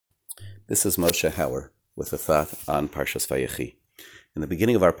This is Moshe Hauer with a thought on Parshas Vayechi. In the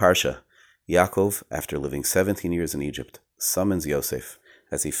beginning of our Parsha, Yaakov, after living 17 years in Egypt, summons Yosef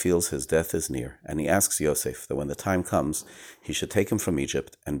as he feels his death is near, and he asks Yosef that when the time comes, he should take him from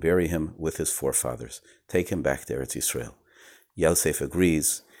Egypt and bury him with his forefathers, take him back to Eretz Yisrael. Yosef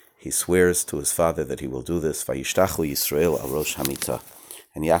agrees. He swears to his father that he will do this. Vayishtachu Yisrael al rosh hamita,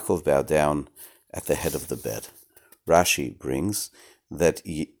 and Yaakov bowed down at the head of the bed. Rashi brings that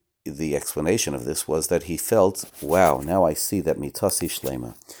the explanation of this was that he felt, wow, now I see that mitasi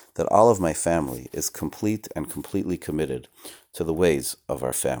shlema, that all of my family is complete and completely committed to the ways of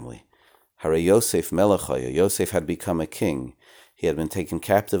our family. Hare Yosef melech haya, Yosef had become a king. He had been taken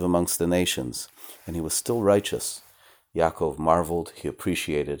captive amongst the nations, and he was still righteous. Yaakov marveled, he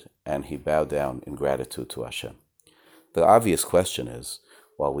appreciated, and he bowed down in gratitude to Hashem. The obvious question is,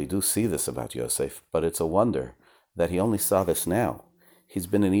 well, we do see this about Yosef, but it's a wonder that he only saw this now. He's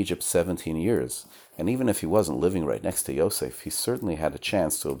been in Egypt 17 years, and even if he wasn't living right next to Yosef, he certainly had a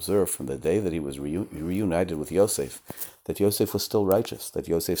chance to observe from the day that he was reunited with Yosef, that Yosef was still righteous, that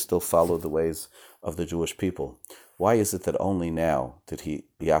Yosef still followed the ways of the Jewish people. Why is it that only now did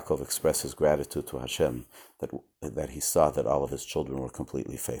Yaakov express his gratitude to Hashem, that he saw that all of his children were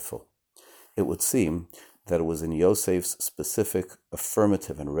completely faithful? It would seem that it was in Yosef's specific,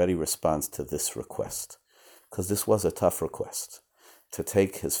 affirmative, and ready response to this request, because this was a tough request. To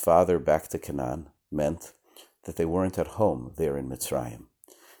take his father back to Canaan meant that they weren't at home there in Mitzrayim.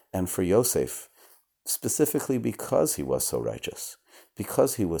 And for Yosef, specifically because he was so righteous,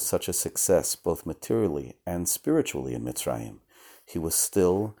 because he was such a success both materially and spiritually in Mitzrayim, he was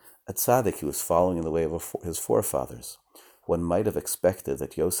still a tzaddik. He was following in the way of his forefathers. One might have expected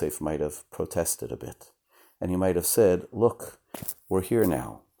that Yosef might have protested a bit. And he might have said, look, we're here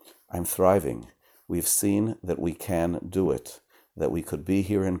now. I'm thriving. We've seen that we can do it, that we could be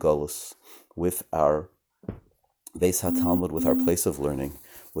here in Golus with our Beis HaTalmud, with our place of learning,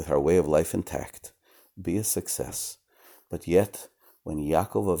 with our way of life intact, be a success. But yet, when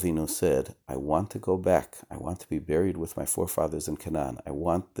Yaakov Avinu said, I want to go back, I want to be buried with my forefathers in Canaan, I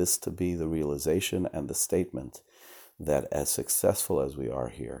want this to be the realization and the statement that as successful as we are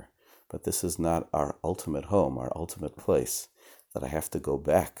here, but this is not our ultimate home, our ultimate place, that I have to go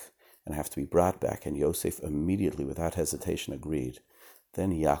back and have to be brought back. And Yosef immediately, without hesitation, agreed.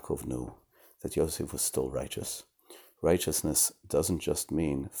 Then Yaakov knew that Yosef was still righteous. Righteousness doesn't just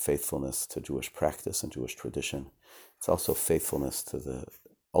mean faithfulness to Jewish practice and Jewish tradition. It's also faithfulness to the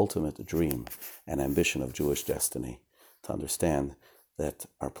ultimate dream and ambition of Jewish destiny, to understand that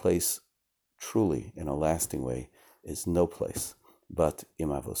our place truly, in a lasting way, is no place but Im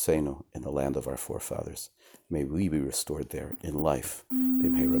Avoseinu, in the land of our forefathers. May we be restored there in life.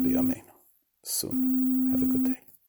 B'mei Rabbi Amen. Soon. Have a good day.